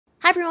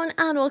everyone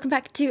and welcome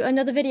back to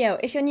another video.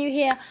 If you're new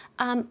here,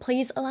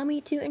 please allow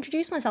me to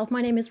introduce myself.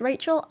 My name is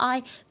Rachel.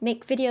 I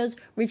make videos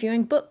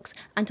reviewing books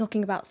and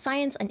talking about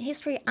science and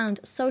history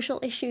and social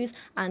issues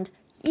and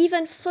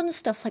even fun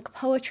stuff like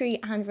poetry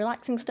and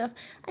relaxing stuff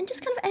and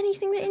just kind of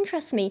anything that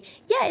interests me.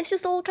 Yeah, it's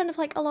just all kind of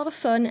like a lot of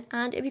fun,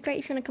 and it'd be great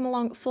if you want to come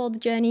along for the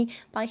journey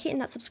by hitting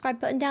that subscribe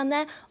button down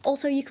there.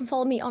 Also, you can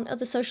follow me on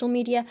other social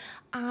media.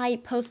 I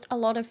post a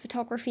lot of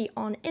photography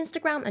on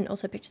Instagram and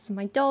also pictures of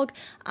my dog.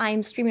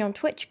 I'm streaming on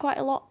Twitch quite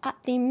a lot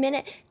at the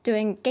minute,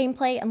 doing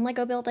gameplay and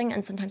Lego building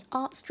and sometimes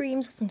art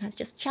streams, sometimes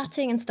just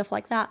chatting and stuff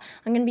like that.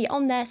 I'm going to be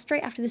on there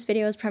straight after this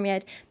video has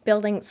premiered,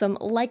 building some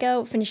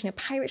Lego, finishing a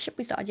pirate ship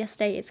we started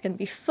yesterday. It's going to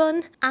be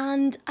fun,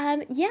 and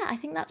yeah, I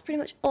think that's pretty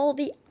much all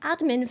the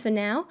admin for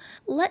now.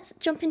 Let's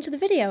jump into the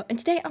video, and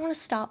today I want to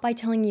start by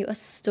telling you a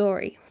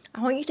story.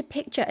 I want you to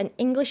picture an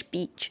English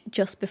beach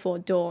just before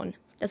dawn.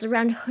 There's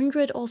around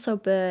 100 or so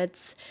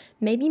birds,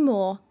 maybe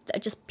more, that are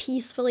just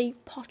peacefully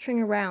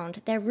pottering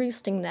around. They're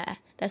roosting there.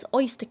 There's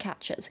oyster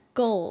catchers,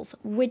 gulls,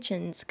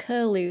 widgeons,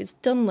 curlews,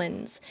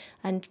 dunlins,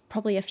 and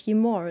probably a few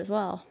more as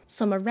well.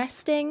 Some are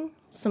resting,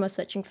 some are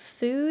searching for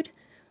food,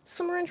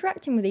 some are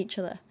interacting with each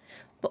other.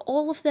 But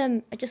all of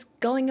them are just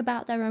going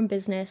about their own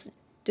business,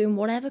 doing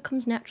whatever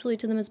comes naturally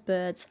to them as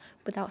birds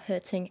without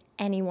hurting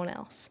anyone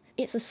else.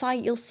 It's a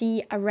sight you'll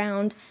see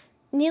around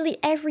nearly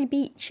every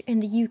beach in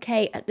the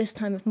UK at this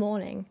time of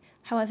morning.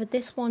 However,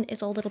 this one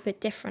is a little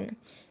bit different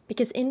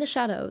because in the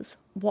shadows,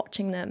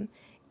 watching them,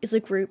 is a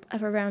group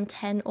of around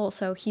 10 or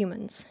so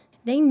humans.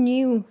 They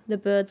knew the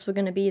birds were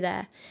going to be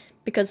there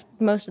because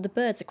most of the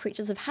birds are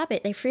creatures of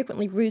habit. They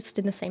frequently roost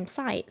in the same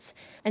sites.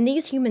 And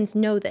these humans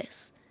know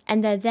this,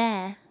 and they're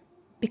there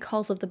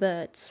because of the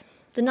birds.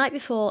 The night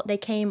before, they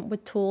came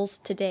with tools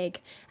to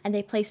dig, and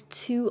they placed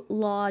 2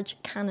 large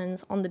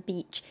cannons on the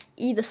beach,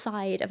 either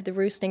side of the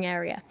roosting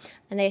area,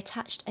 and they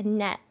attached a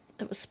net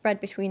that was spread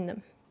between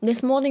them.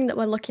 This morning that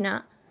we're looking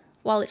at,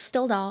 while it's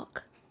still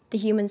dark, the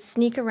humans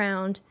sneak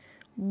around,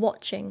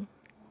 watching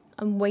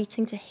and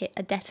waiting to hit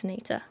a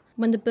detonator.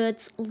 When the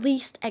birds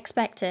least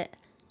expect it,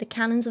 the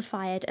cannons are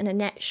fired and a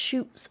net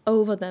shoots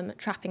over them,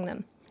 trapping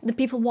them. The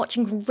people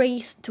watching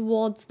race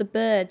towards the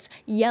birds,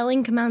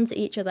 yelling commands at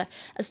each other.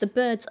 As the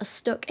birds are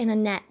stuck in a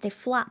net, they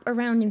flap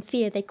around in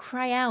fear, they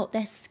cry out,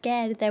 they're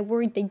scared, they're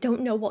worried, they don't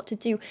know what to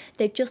do.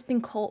 They've just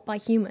been caught by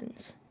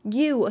humans.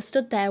 You are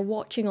stood there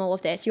watching all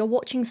of this. You're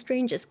watching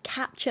strangers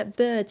capture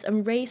birds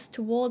and race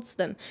towards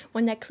them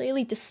when they're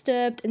clearly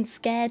disturbed and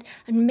scared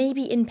and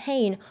maybe in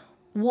pain.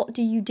 What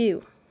do you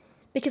do?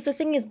 Because the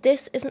thing is,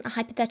 this isn't a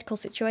hypothetical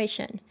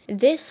situation.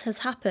 This has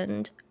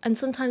happened and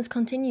sometimes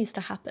continues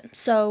to happen.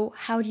 So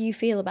how do you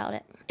feel about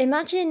it?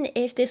 Imagine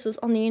if this was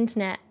on the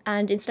internet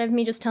and instead of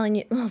me just telling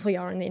you, well, we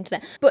are on the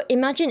internet, but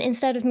imagine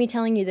instead of me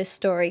telling you this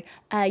story,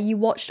 you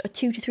watched a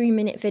 2 to 3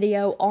 minute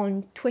video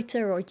on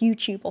Twitter or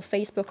YouTube or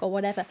Facebook or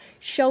whatever,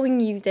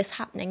 showing you this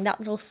happening, that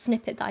little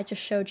snippet that I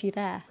just showed you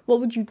there. What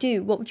would you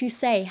do? What would you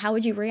say? How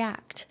would you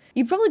react?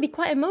 You'd probably be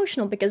quite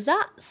emotional because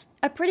that's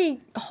a pretty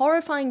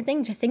horrifying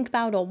thing to think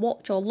about or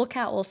watch or look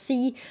at or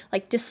see,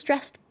 like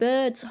distressed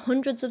birds,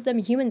 hundreds of them,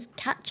 humans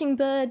catching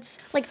birds.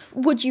 Like,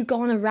 would you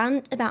go on a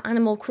rant about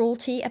animal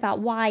cruelty, about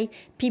why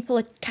people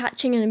are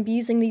catching and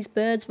abusing these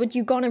birds? Would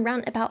you go on a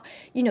rant about,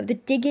 you know, the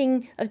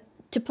digging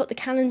to put the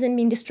cannons in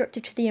being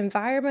destructive to the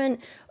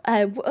environment?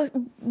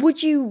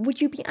 Would you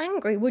be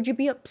angry? Would you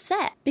be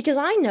upset? Because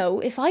I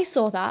know if I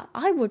saw that,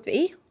 I would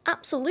be,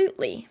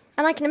 absolutely.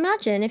 And I can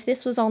imagine if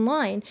this was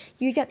online,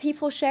 you'd get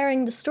people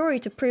sharing the story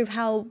to prove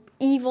how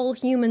evil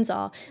humans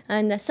are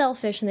and they're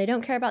selfish and they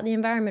don't care about the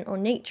environment or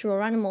nature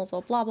or animals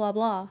or blah, blah,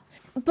 blah.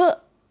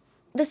 But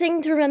the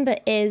thing to remember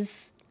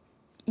is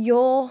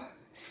you're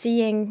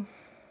seeing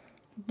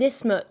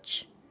this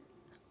much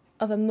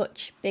of a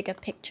much bigger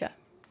picture.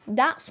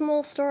 That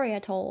small story I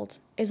told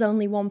is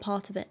only one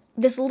part of it.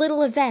 This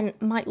little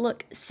event might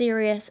look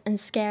serious and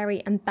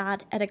scary and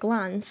bad at a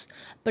glance,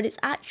 but it's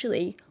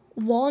actually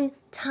one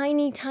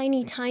tiny,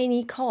 tiny,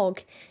 tiny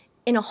cog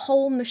in a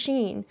whole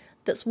machine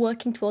that's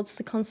working towards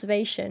the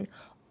conservation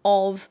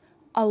of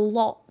a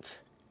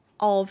lot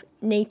of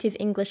native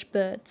English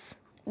birds.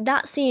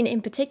 That scene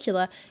in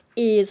particular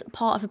is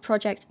part of a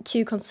project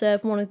to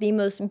conserve one of the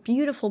most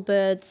beautiful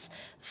birds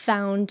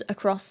found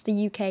across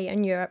the UK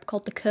and Europe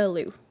called the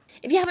curlew.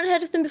 If you haven't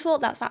heard of them before,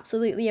 that's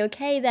absolutely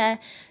okay. They're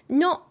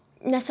not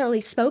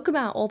necessarily spoke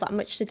about all that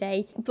much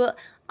today, but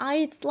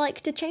I'd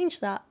like to change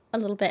that a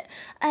little bit.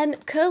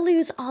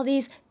 Curlews are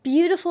these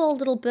beautiful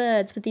little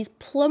birds with these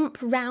plump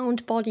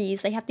round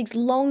bodies. They have these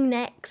long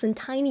necks and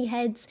tiny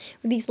heads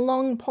with these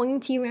long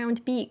pointy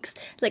round beaks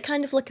that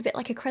kind of look a bit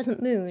like a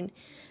crescent moon,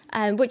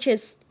 which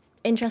is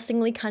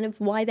interestingly kind of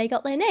why they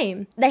got their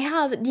name. They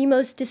have the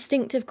most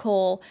distinctive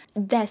call.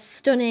 They're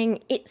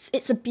stunning.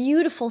 It's a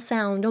beautiful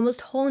sound,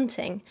 almost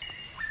haunting.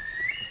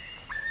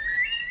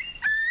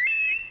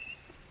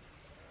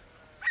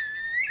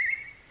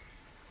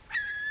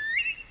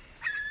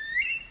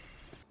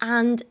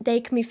 And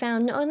they can be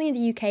found not only in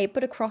the UK,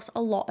 but across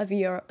a lot of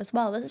Europe as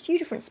well. There's a few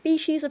different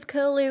species of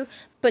curlew,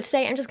 but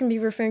today I'm just going to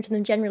be referring to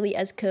them generally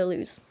as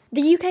curlews.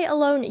 The UK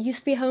alone used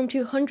to be home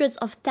to hundreds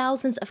of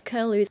thousands of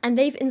curlews, and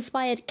they've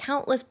inspired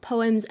countless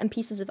poems and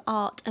pieces of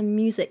art and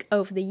music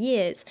over the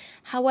years.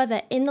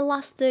 However, in the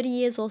last 30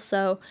 years or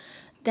so,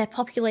 their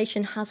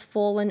population has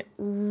fallen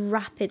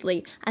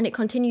rapidly, and it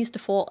continues to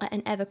fall at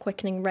an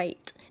ever-quickening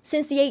rate.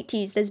 Since the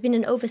 80s, there's been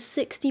an over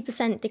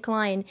 60%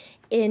 decline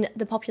in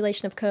the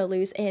population of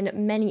curlews in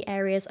many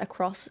areas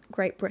across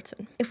Great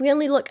Britain. If we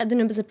only look at the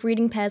numbers of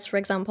breeding pairs, for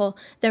example,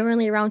 there are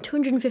only around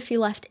 250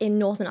 left in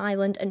Northern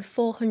Ireland and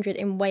 400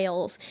 in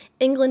Wales.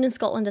 England and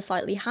Scotland are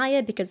slightly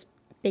higher because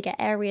bigger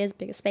areas,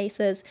 bigger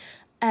spaces,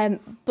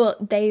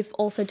 but they've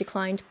also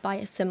declined by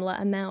a similar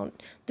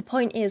amount. The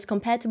point is,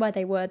 compared to where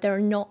they were, there are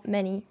not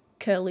many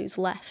curlews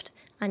left,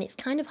 and it's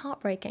kind of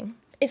heartbreaking.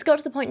 It's got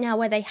to the point now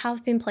where they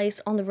have been placed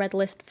on the red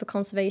list for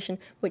conservation,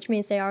 which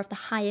means they are of the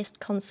highest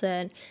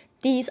concern.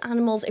 These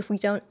animals, if we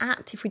don't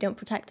act, if we don't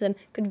protect them,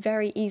 could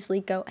very easily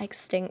go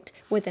extinct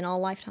within our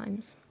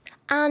lifetimes.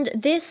 And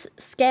this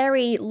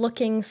scary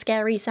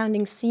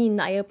sounding scene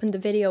that I opened the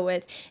video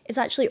with is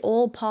actually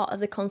all part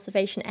of the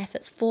conservation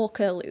efforts for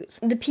curlews.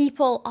 The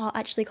people are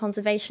actually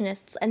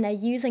conservationists, and they're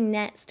using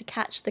nets to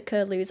catch the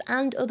curlews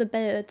and other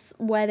birds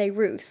where they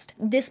roost.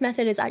 This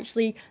method is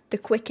actually the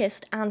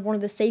quickest and one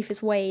of the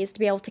safest ways to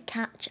be able to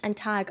catch and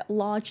tag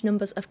large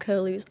numbers of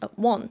curlews at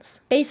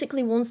once.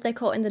 Basically, once they're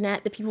caught in the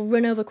net, the people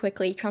run over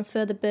quickly,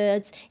 transfer the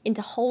birds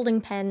into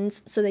holding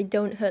pens so they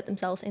don't hurt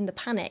themselves in the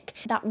panic.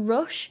 That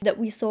rush that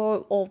we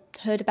saw or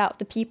heard about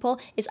the people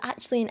is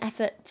actually an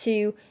effort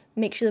to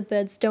make sure the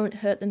birds don't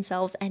hurt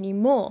themselves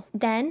anymore.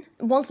 Then,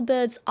 once the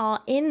birds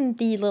are in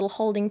the little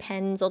holding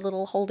pens or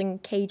little holding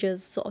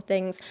cages sort of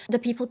things, the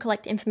people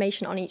collect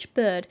information on each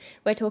bird.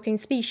 We're talking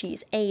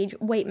species, age,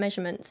 weight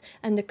measurements,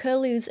 and the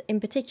curlews in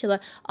particular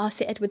are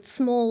fitted with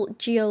small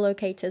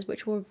geolocators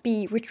which will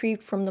be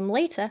retrieved from them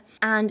later,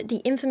 and the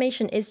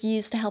information is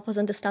used to help us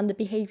understand the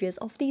behaviours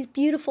of these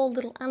beautiful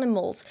little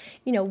animals.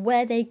 You know,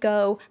 where they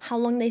go, how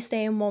long they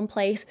stay in one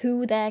place,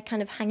 who they're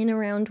kind of hanging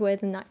around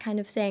with, and that kind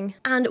of thing.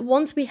 And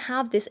once we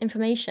have this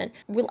information,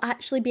 we'll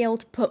actually be able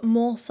to put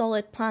more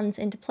solid plans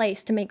into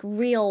place to make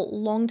real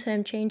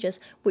long-term changes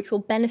which will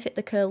benefit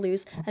the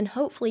curlews and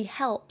hopefully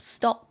help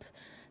stop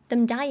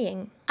them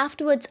dying.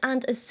 Afterwards,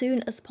 and as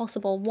soon as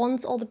possible,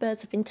 once all the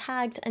birds have been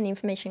tagged and the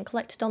information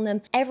collected on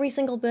them, every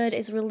single bird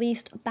is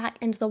released back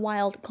into the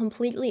wild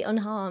completely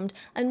unharmed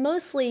and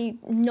mostly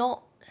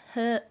not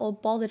hurt or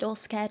bothered or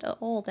scared at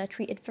all. They're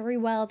treated very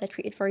well, they're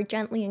treated very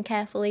gently and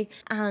carefully,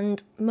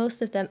 and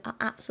most of them are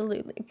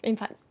absolutely, in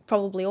fact,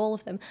 probably all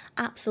of them,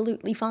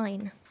 absolutely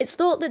fine. It's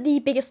thought that the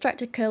biggest threat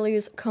to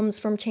curlews comes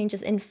from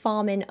changes in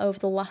farming over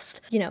the last,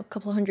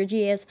 couple of hundred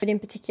years, but in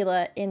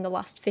particular in the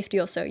last 50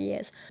 or so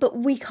years. But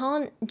we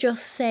can't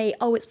just say,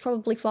 oh, it's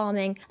probably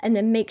farming, and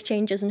then make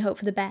changes and hope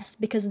for the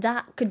best, because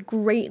that could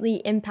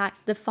greatly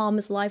impact the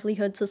farmers'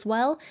 livelihoods as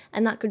well,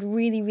 and that could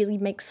really, really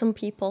make some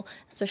people,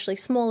 especially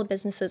smaller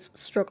businesses,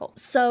 struggle.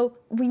 So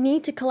we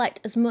need to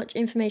collect as much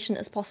information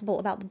as possible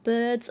about the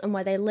birds and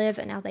where they live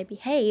and how they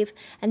behave,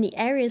 and the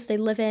areas they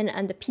live in,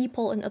 and the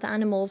people and other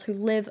animals who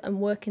live and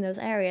work in those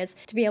areas,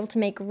 to be able to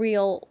make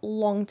real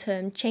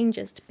long-term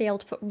changes, to be able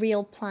to put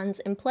real plans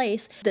in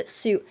place that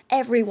suit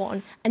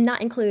everyone, and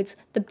that includes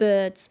the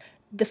birds,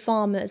 the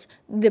farmers,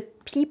 the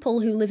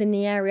people who live in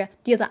the area,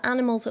 the other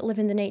animals that live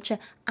in the nature,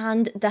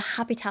 and the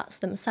habitats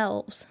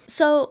themselves.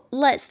 So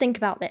let's think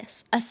about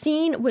this. A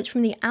scene which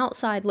from the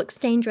outside looks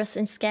dangerous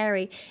and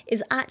scary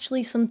is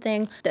actually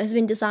something that has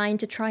been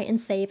designed to try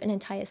and save an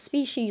entire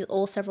species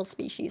or several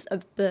species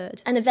of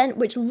bird. An event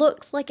which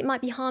looks like it might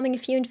be harming a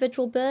few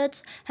individual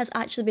birds has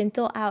actually been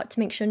thought out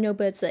to make sure no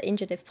birds are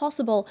injured if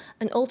possible,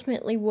 and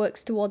ultimately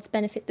works towards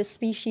benefit the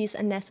species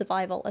and their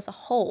survival as a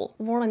whole.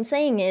 What I'm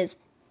saying is,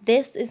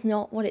 this is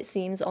not what it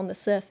seems on the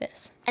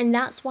surface. And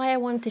that's why I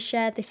wanted to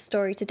share this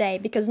story today,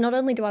 because not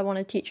only do I want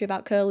to teach you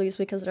about curlews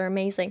because they're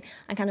amazing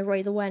and kind of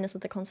raise awareness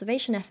of the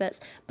conservation efforts,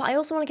 but I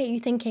also want to get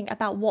you thinking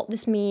about what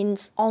this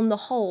means on the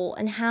whole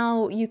and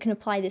how you can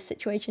apply this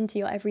situation to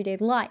your everyday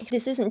life.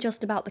 This isn't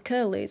just about the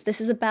curlews, this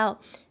is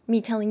about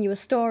me telling you a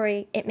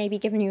story, it may be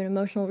giving you an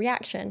emotional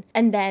reaction,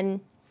 and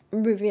then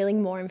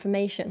revealing more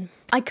information.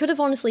 I could have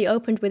honestly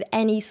opened with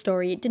any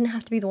story, it didn't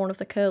have to be the one of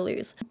the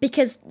curlews,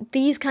 because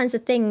these kinds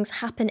of things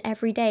happen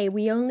every day.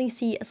 We only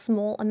see a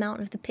small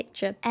amount of the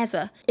picture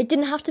ever. It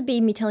didn't have to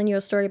be me telling you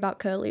a story about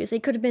curlews,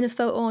 it could have been a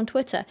photo on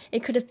Twitter,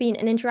 it could have been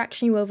an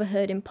interaction you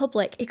overheard in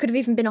public, it could have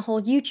even been a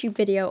whole YouTube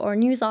video or a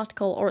news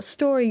article or a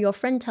story your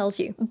friend tells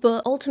you.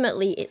 But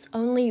ultimately it's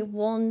only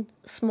one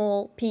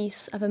small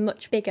piece of a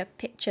much bigger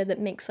picture that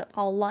makes up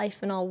our life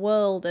and our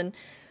world, and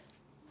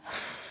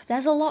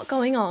there's a lot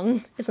going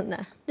on, isn't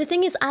there? The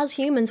thing is, as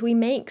humans, we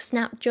make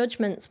snap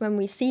judgments when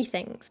we see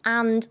things,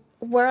 and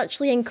we're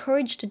actually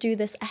encouraged to do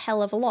this a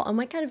hell of a lot, and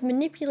we're kind of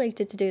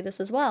manipulated to do this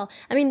as well.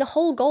 I mean, the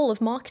whole goal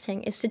of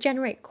marketing is to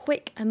generate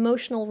quick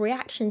emotional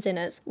reactions in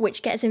us,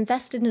 which get us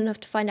invested enough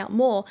to find out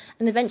more,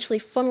 and eventually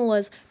funnel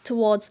us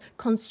towards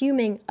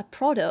consuming a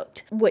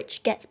product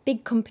which gets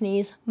big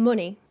companies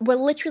money. We're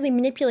literally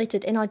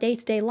manipulated in our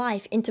day-to-day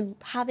life into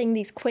having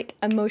these quick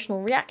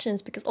emotional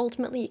reactions because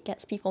ultimately it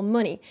gets people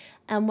money.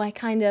 and we're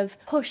kind of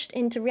pushed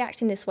into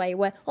reacting this way.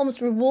 We're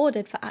almost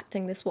rewarded for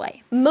acting this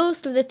way.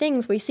 Most of the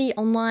things we see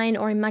online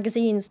or in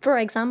magazines, for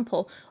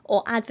example,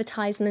 or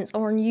advertisements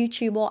or on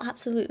YouTube or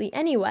absolutely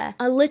anywhere,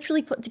 are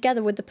literally put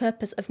together with the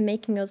purpose of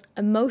making us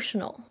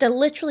emotional. They're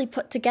literally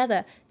put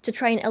together to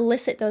try and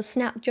elicit those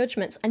snap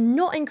judgments and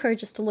not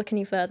encourage us to look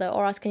any further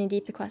or ask any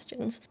deeper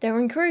questions. They're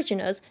encouraging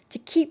us to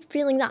keep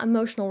feeling that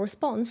emotional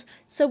response,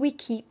 so we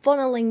keep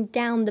funneling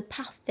down the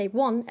path they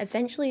want,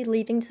 eventually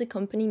leading to the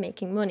company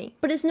making money.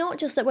 But it's not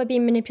just that we're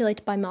being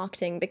manipulated by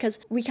marketing, because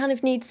we kind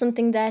of need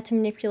something there to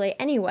manipulate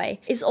anyway.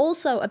 It's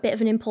also a bit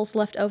of an impulse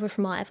left over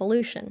from our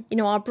evolution. You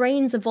know, our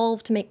brains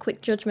evolved to make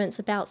quick judgments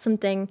about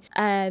something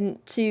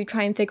to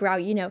try and figure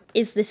out, you know,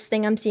 is this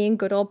thing I'm seeing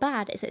good or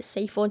bad? Is it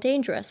safe or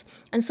dangerous?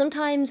 And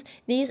sometimes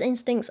these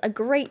instincts are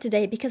great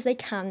today because they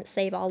can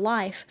save our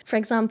life. For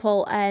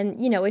example,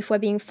 you know, if we're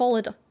being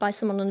followed by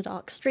someone on a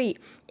dark street,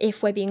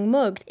 if we're being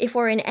mugged, if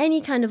we're in any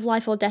kind of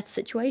life or death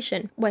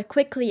situation where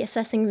quickly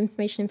assessing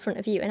information in front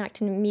of you and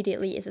acting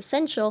immediately is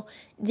essential,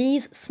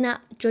 these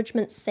snap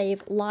judgments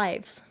save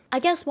lives. I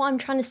guess what I'm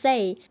trying to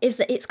say is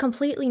that it's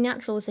completely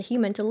natural as a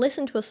human to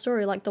listen to a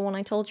story like the one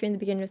I told you in the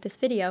beginning of this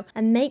video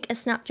and make a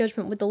snap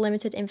judgment with the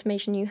limited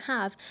information you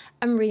have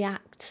and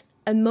react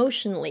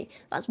emotionally.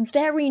 That's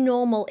very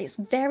normal, it's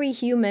very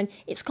human,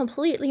 it's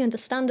completely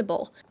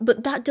understandable.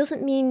 But that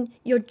doesn't mean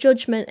your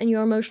judgment and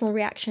your emotional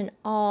reaction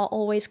are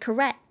always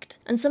correct.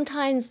 And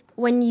sometimes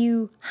when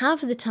you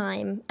have the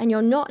time and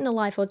you're not in a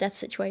life or death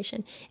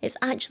situation, it's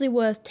actually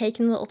worth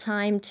taking a little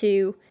time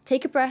to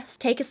take a breath,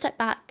 take a step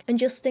back, and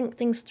just think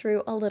things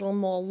through a little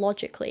more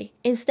logically.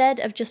 Instead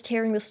of just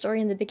hearing the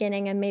story in the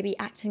beginning and maybe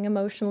acting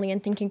emotionally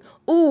and thinking,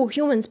 oh,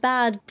 humans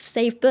bad,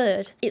 save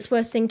bird, it's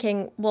worth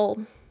thinking,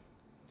 well,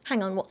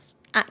 hang on, what's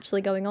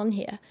actually going on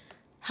here?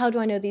 How do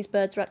I know these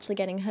birds are actually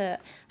getting hurt?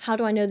 How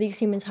do I know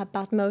these humans have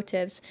bad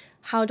motives?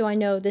 How do I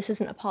know this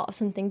isn't a part of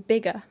something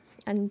bigger?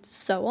 And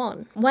so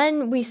on.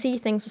 When we see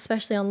things,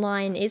 especially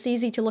online, it's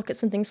easy to look at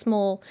something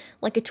small,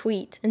 like a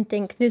tweet, and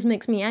think, this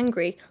makes me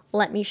angry,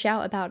 let me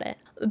shout about it.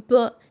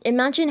 But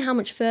imagine how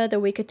much further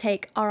we could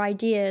take our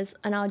ideas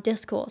and our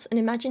discourse, and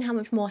imagine how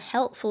much more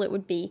helpful it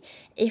would be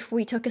if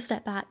we took a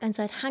step back and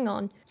said, hang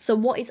on, so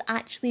what is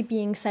actually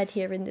being said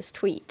here in this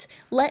tweet?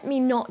 Let me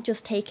not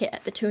just take it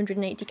at the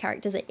 280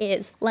 characters it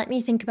is. Let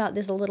me think about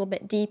this a little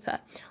bit deeper.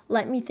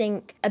 Let me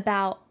think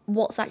about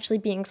what's actually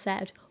being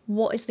said.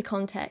 What is the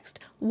context?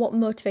 What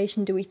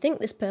motivation do we think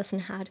this person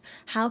had?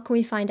 How can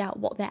we find out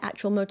what their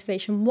actual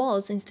motivation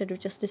was instead of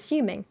just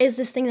assuming? Is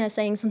this thing they're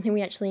saying something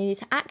we actually need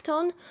to act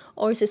on?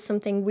 Or is this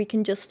something we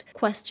can just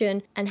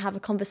question and have a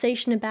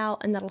conversation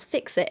about and that'll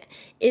fix it?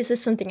 Is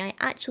this something I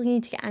actually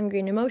need to get angry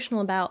and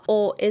emotional about?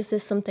 Or is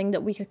this something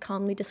that we could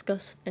calmly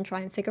discuss and try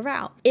and figure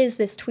out? Is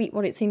this tweet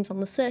what it seems on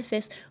the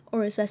surface?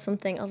 Or is there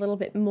something a little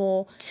bit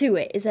more to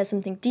it? Is there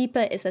something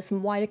deeper? Is there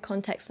some wider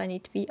context I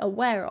need to be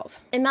aware of?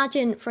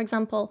 Imagine, for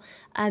example,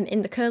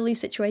 in the curlew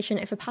situation,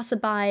 if a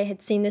passerby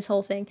had seen this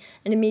whole thing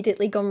and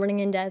immediately gone running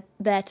in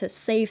there to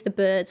save the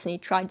birds, and he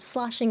tried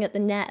slashing at the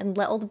net and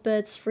let all the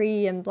birds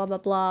free and blah, blah,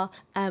 blah,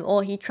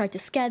 or he tried to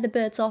scare the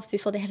birds off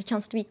before they had a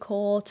chance to be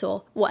caught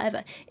or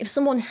whatever. If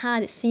someone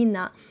had seen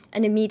that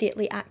and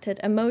immediately acted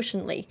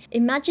emotionally,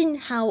 imagine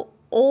how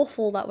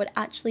awful that would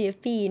actually have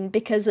been,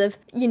 because of,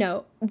 you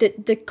know,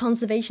 the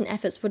conservation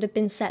efforts would have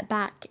been set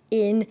back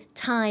in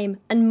time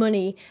and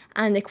money,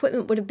 and the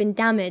equipment would have been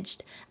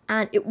damaged,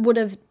 and it would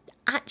have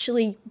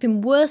actually been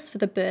worse for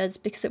the birds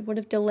because it would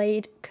have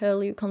delayed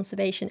curlew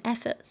conservation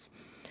efforts.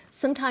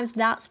 Sometimes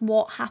that's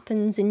what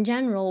happens in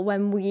general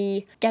when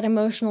we get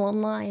emotional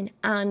online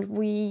and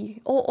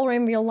or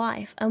in real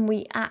life, and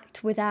we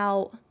act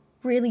without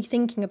really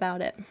thinking about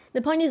it.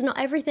 The point is, not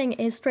everything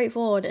is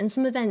straightforward, and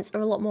some events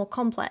are a lot more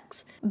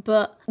complex,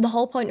 but the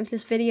whole point of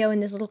this video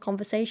and this little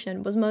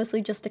conversation was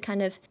mostly just to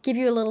kind of give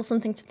you a little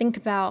something to think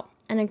about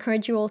and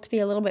encourage you all to be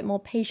a little bit more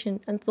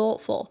patient and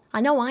thoughtful. I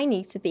know I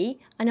need to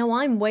be. I know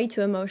I'm way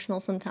too emotional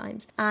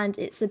sometimes, and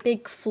it's a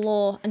big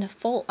flaw and a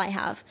fault I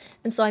have.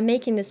 And so I'm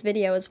making this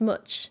video as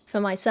much for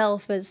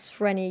myself as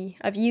for any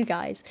of you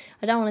guys.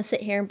 I don't want to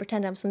sit here and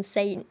pretend I'm some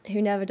saint who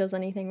never does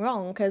anything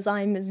wrong, because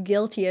I'm as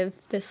guilty of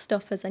this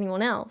stuff as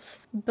anyone else.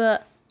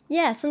 But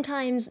yeah,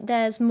 sometimes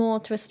there's more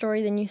to a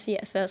story than you see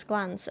at first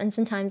glance, and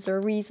sometimes there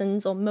are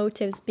reasons or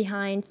motives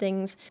behind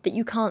things that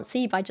you can't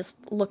see by just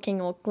looking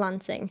or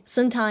glancing.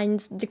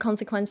 Sometimes the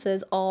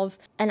consequences of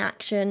an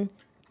action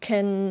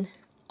can,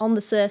 on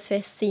the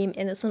surface, seem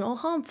innocent or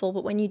harmful,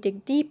 but when you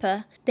dig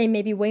deeper, they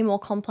may be way more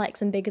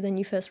complex and bigger than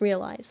you first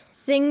realise.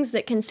 Things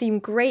that can seem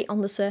great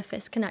on the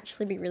surface can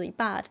actually be really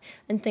bad,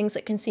 and things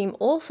that can seem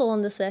awful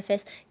on the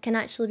surface can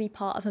actually be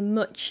part of a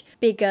much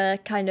bigger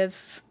kind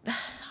of,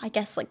 I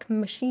guess, like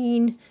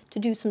machine to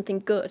do something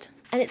good.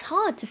 And it's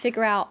hard to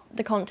figure out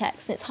the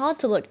context, and it's hard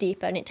to look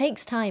deeper, and it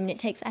takes time and it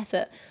takes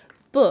effort,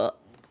 but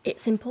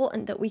it's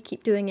important that we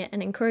keep doing it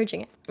and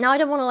encouraging it. Now, I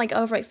don't want to like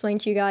over-explain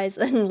to you guys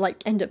and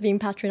like end up being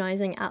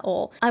patronising at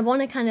all. I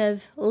want to kind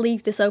of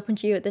leave this open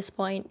to you at this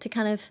point to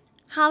kind of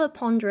have a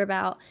ponder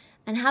about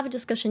and have a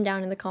discussion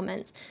down in the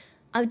comments.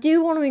 I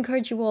do want to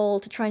encourage you all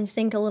to try and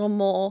think a little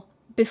more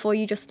before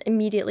you just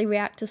immediately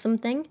react to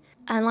something.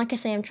 And like I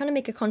say, I'm trying to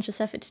make a conscious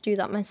effort to do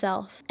that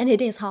myself. And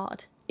it is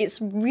hard.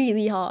 It's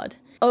really hard.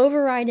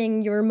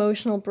 Overriding your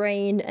emotional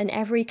brain and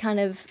every kind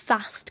of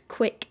fast,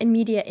 quick,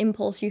 immediate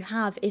impulse you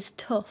have is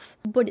tough,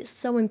 but it's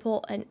so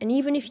important. And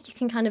even if you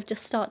can kind of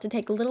just start to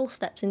take little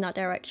steps in that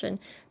direction,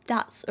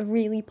 that's a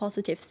really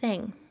positive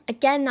thing.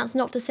 Again, that's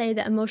not to say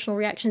that emotional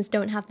reactions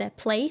don't have their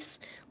place,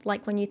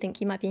 like when you think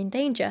you might be in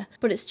danger,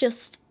 but it's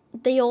just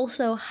they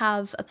also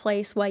have a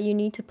place where you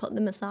need to put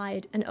them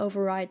aside and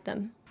override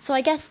them. So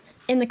I guess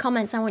in the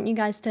comments, I want you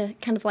guys to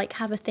kind of like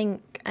have a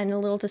think and a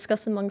little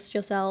discuss amongst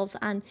yourselves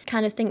and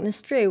kind of think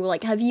this through.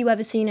 Like, have you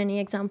ever seen any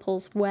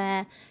examples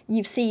where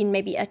you've seen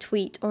maybe a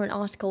tweet or an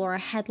article or a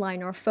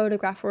headline or a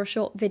photograph or a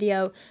short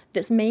video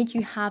that's made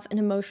you have an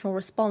emotional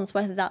response,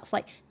 whether that's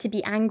like to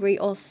be angry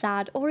or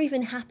sad or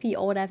even happy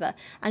or whatever,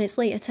 and it's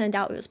later turned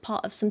out it was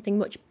part of something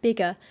much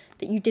bigger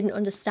that you didn't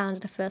understand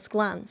at a first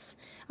glance?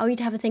 I want you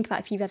to have a think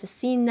about if you've ever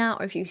seen that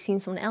or if you've seen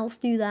someone else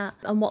do that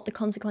and what the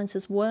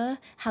consequences were,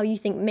 how you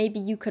think maybe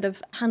you could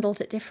have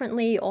handled it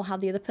differently or how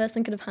the other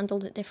person could have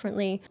handled it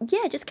differently.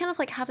 Yeah, just kind of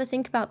like have a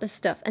think about this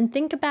stuff and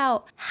think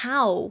about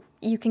how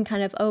you can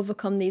kind of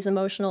overcome these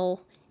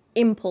emotional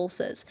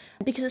impulses,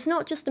 because it's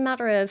not just a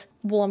matter of,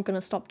 well, I'm going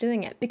to stop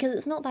doing it, because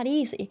it's not that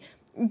easy.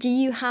 Do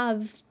you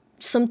have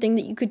something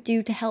that you could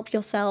do to help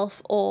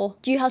yourself, or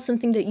do you have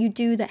something that you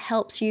do that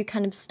helps you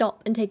kind of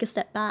stop and take a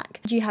step back?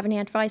 Do you have any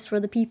advice for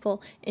other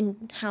people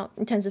in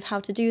terms of how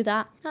to do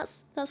that?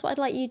 That's what I'd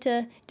like you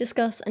to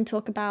discuss and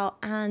talk about.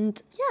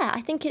 And yeah,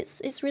 I think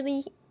it's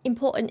really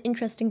important,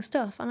 interesting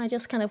stuff, and I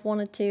just kind of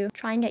wanted to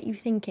try and get you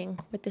thinking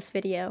with this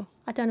video.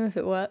 I don't know if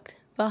it worked,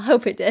 but I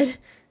hope it did.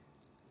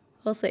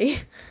 We'll see.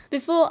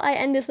 Before I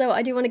end this though,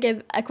 I do want to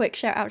give a quick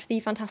shout out to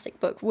the fantastic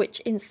book which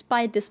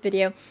inspired this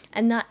video,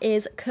 and that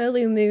is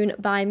Curlew Moon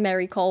by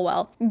Mary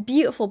Colwell.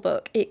 Beautiful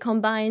book. It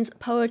combines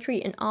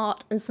poetry and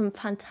art and some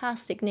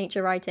fantastic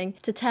nature writing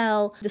to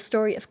tell the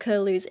story of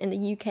curlews in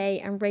the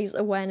UK and raise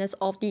awareness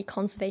of the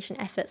conservation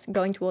efforts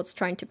going towards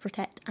trying to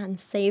protect and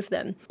save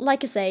them.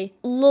 Like I say,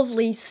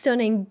 lovely,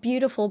 stunning,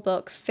 beautiful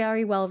book,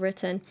 very well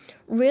written.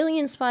 Really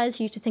inspires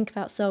you to think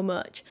about so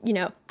much. You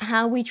know,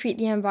 how we treat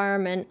the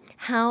environment,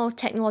 how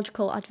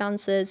technological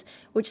advances,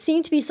 which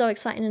seem to be so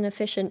exciting and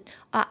efficient,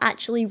 are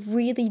actually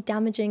really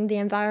damaging the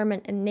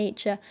environment and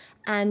nature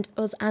and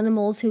us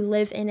animals who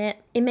live in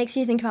it. It makes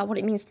you think about what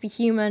it means to be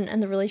human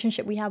and the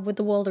relationship we have with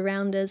the world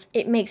around us.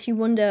 It makes you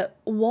wonder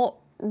what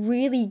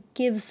really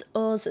gives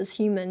us as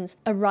humans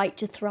a right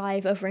to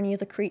thrive over any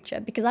other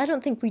creature, because I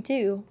don't think we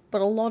do, but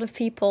a lot of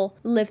people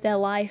live their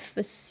life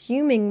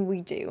assuming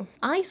we do.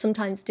 I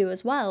sometimes do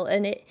as well,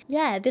 and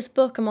this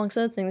book, amongst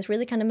other things,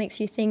 really kind of makes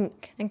you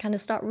think and kind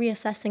of start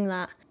reassessing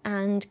that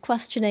and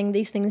questioning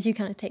these things you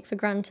kind of take for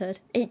granted.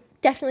 It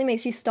definitely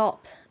makes you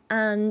stop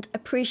and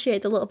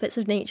appreciate the little bits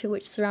of nature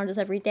which surround us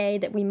every day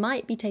that we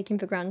might be taking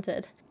for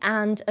granted.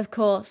 And of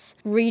course,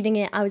 reading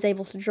it, I was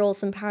able to draw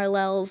some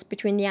parallels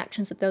between the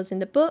actions of those in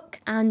the book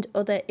and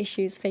other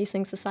issues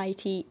facing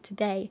society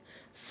today.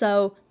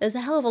 So there's a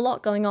hell of a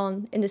lot going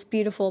on in this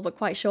beautiful but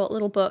quite short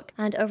little book,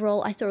 and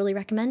overall I thoroughly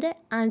recommend it.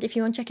 And if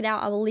you want to check it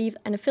out, I will leave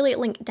an affiliate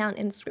link down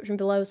in the description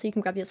below so you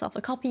can grab yourself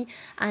a copy,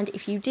 and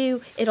if you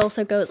do, it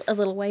also goes a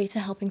little way to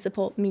helping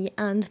support me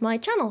and my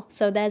channel.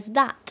 So there's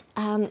that.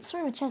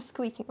 Sorry, my chair's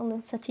squeaking on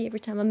the settee every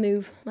time I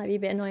move, might be a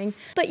bit annoying.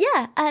 But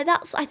yeah,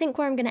 that's I think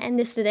where I'm going to end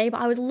this today,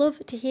 but I would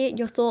love to hear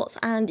your thoughts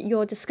and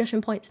your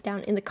discussion points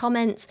down in the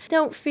comments.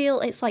 Don't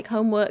feel it's like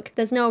homework,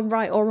 there's no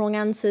right or wrong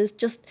answers,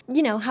 just,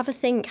 you know, have a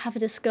think, have a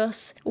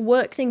discuss,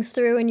 work things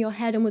through in your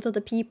head and with other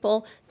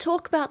people,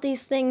 talk about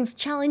these things,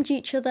 challenge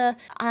each other,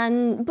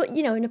 but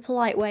you know, in a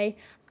polite way.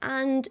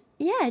 And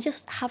yeah,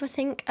 just have a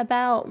think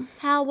about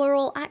how we're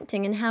all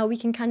acting and how we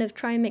can kind of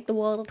try and make the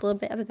world a little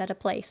bit of a better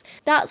place.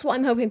 That's what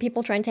I'm hoping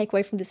people try and take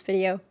away from this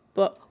video,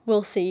 but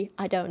we'll see.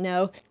 I don't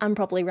know. I'm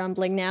probably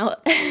rambling now.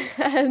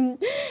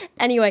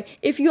 Anyway,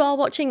 if you are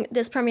watching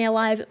this premiere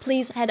live,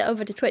 please head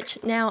over to Twitch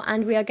now,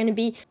 and we are going to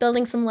be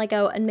building some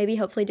Lego and maybe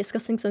hopefully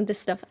discussing some of this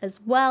stuff as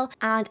well.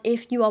 And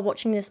if you are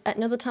watching this at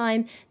another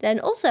time, then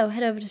also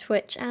head over to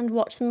Twitch and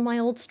watch some of my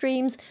old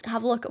streams.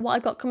 Have a look at what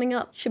I've got coming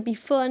up. Should be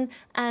fun.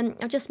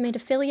 I've just made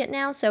affiliate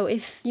now, so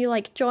if you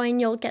like join,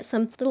 you'll get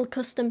some little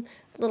custom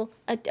little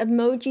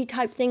emoji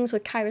type things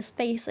with Kyra's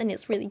face, and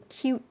it's really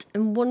cute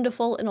and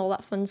wonderful and all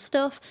that fun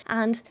stuff.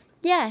 And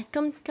yeah,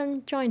 come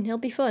join, it'll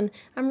be fun.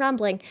 I'm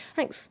rambling.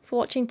 Thanks for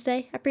watching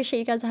today. I appreciate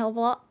you guys a hell of a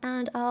lot,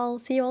 and I'll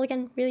see you all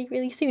again really,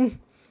 really soon.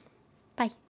 Bye.